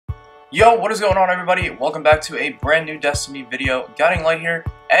Yo, what is going on, everybody? Welcome back to a brand new Destiny video. Guiding Light here,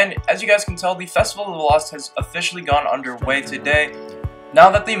 and as you guys can tell, the Festival of the Lost has officially gone underway today.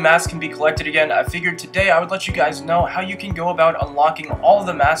 Now that the masks can be collected again, I figured today I would let you guys know how you can go about unlocking all of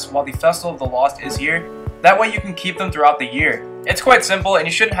the masks while the Festival of the Lost is here. That way you can keep them throughout the year. It's quite simple, and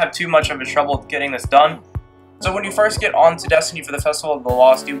you shouldn't have too much of a trouble getting this done. So when you first get onto Destiny for the Festival of the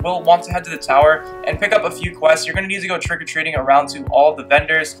Lost, you will want to head to the tower and pick up a few quests. You're going to need to go trick-or-treating around to all the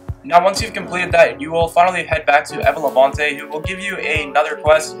vendors. Now once you've completed that, you will finally head back to Levante, who will give you another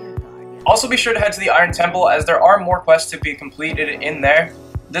quest. Also be sure to head to the Iron Temple, as there are more quests to be completed in there.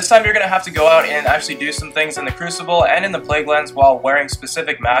 This time you're going to have to go out and actually do some things in the Crucible and in the Plague Lands while wearing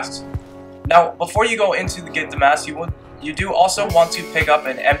specific masks. Now before you go into get the mask, you do also want to pick up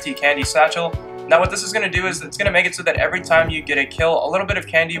an empty candy satchel. Now what this is going to do is it's going to make it so that every time you get a kill, a little bit of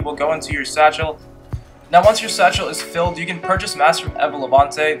candy will go into your satchel. Now once your satchel is filled, you can purchase masks from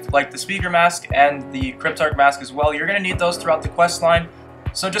Levante, like the Speaker Mask and the Cryptarch Mask as well. You're going to need those throughout the quest line.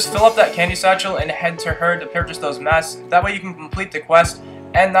 So just fill up that candy satchel and head to her to purchase those masks. That way you can complete the quest,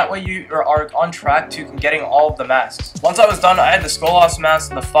 and that way you are on track to getting all of the masks. Once I was done, I had the Skolos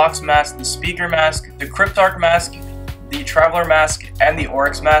Mask, the Fox Mask, the Speaker Mask, the Cryptarch Mask, the Traveler Mask, and the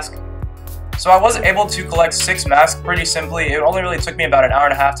Oryx Mask. So I was able to collect 6 masks pretty simply. It only really took me about an hour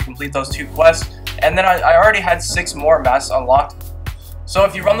and a half to complete those 2 quests, and then I already had 6 more masks unlocked. So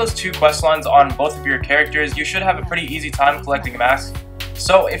if you run those 2 quest lines on both of your characters, you should have a pretty easy time collecting masks.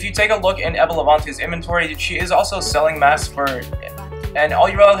 So if you take a look in Levante's inventory, she is also selling masks and all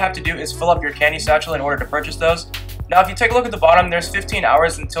you really have to do is fill up your candy satchel in order to purchase those. Now if you take a look at the bottom, there's 15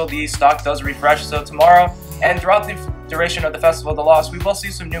 hours until the stock does refresh, so tomorrow and throughout the duration of the Festival of the Lost, we will see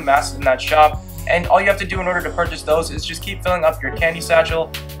some new masks in that shop, and all you have to do in order to purchase those is just keep filling up your candy satchel,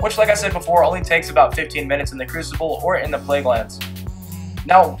 which, like I said before, only takes about 15 minutes in the Crucible or in the Plague Lands.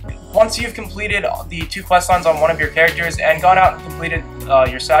 Now, once you've completed the 2 quest lines on one of your characters and gone out and completed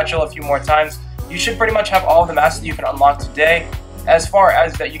your satchel a few more times, you should pretty much have all of the masks that you can unlock today, as far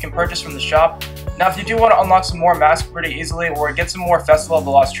as that you can purchase from the shop. Now if you do want to unlock some more masks pretty easily or get some more Festival of the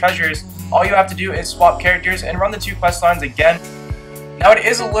Lost treasures, all you have to do is swap characters and run the 2 quest lines again. Now it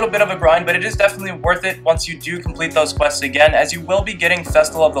is a little bit of a grind, but it is definitely worth it once you do complete those quests again, as you will be getting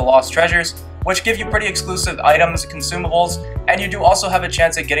Festival of the Lost treasures, which give you pretty exclusive items, consumables, and you do also have a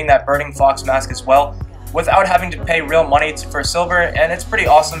chance at getting that Burning Fox mask as well, without having to pay real money for silver, and it's pretty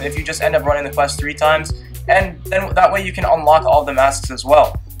awesome if you just end up running the quest 3 times, and then that way you can unlock all the masks as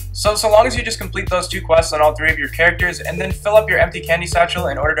well. So long as you just complete those 2 quests on all 3 of your characters and then fill up your empty candy satchel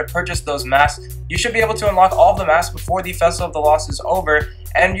in order to purchase those masks, you should be able to unlock all of the masks before the Festival of the Lost is over,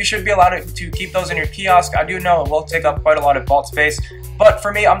 and you should be allowed to keep those in your kiosk. I do know it will take up quite a lot of vault space, but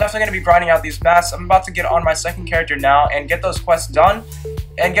for me, I'm definitely going to be grinding out these masks. I'm about to get on my 2nd character now and get those quests done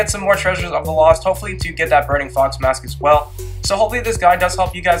and get some more treasures of the Lost, hopefully to get that Burning Fox mask as well. So hopefully this guide does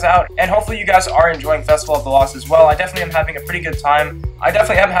help you guys out, and hopefully you guys are enjoying Festival of the Lost as well. I definitely am having a pretty good time. I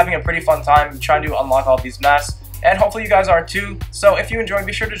definitely am having a pretty fun time trying to unlock all these masks, and hopefully you guys are too. So if you enjoyed,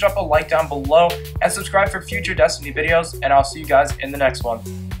 be sure to drop a like down below and subscribe for future Destiny videos, and I'll see you guys in the next one.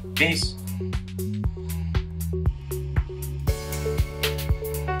 Peace.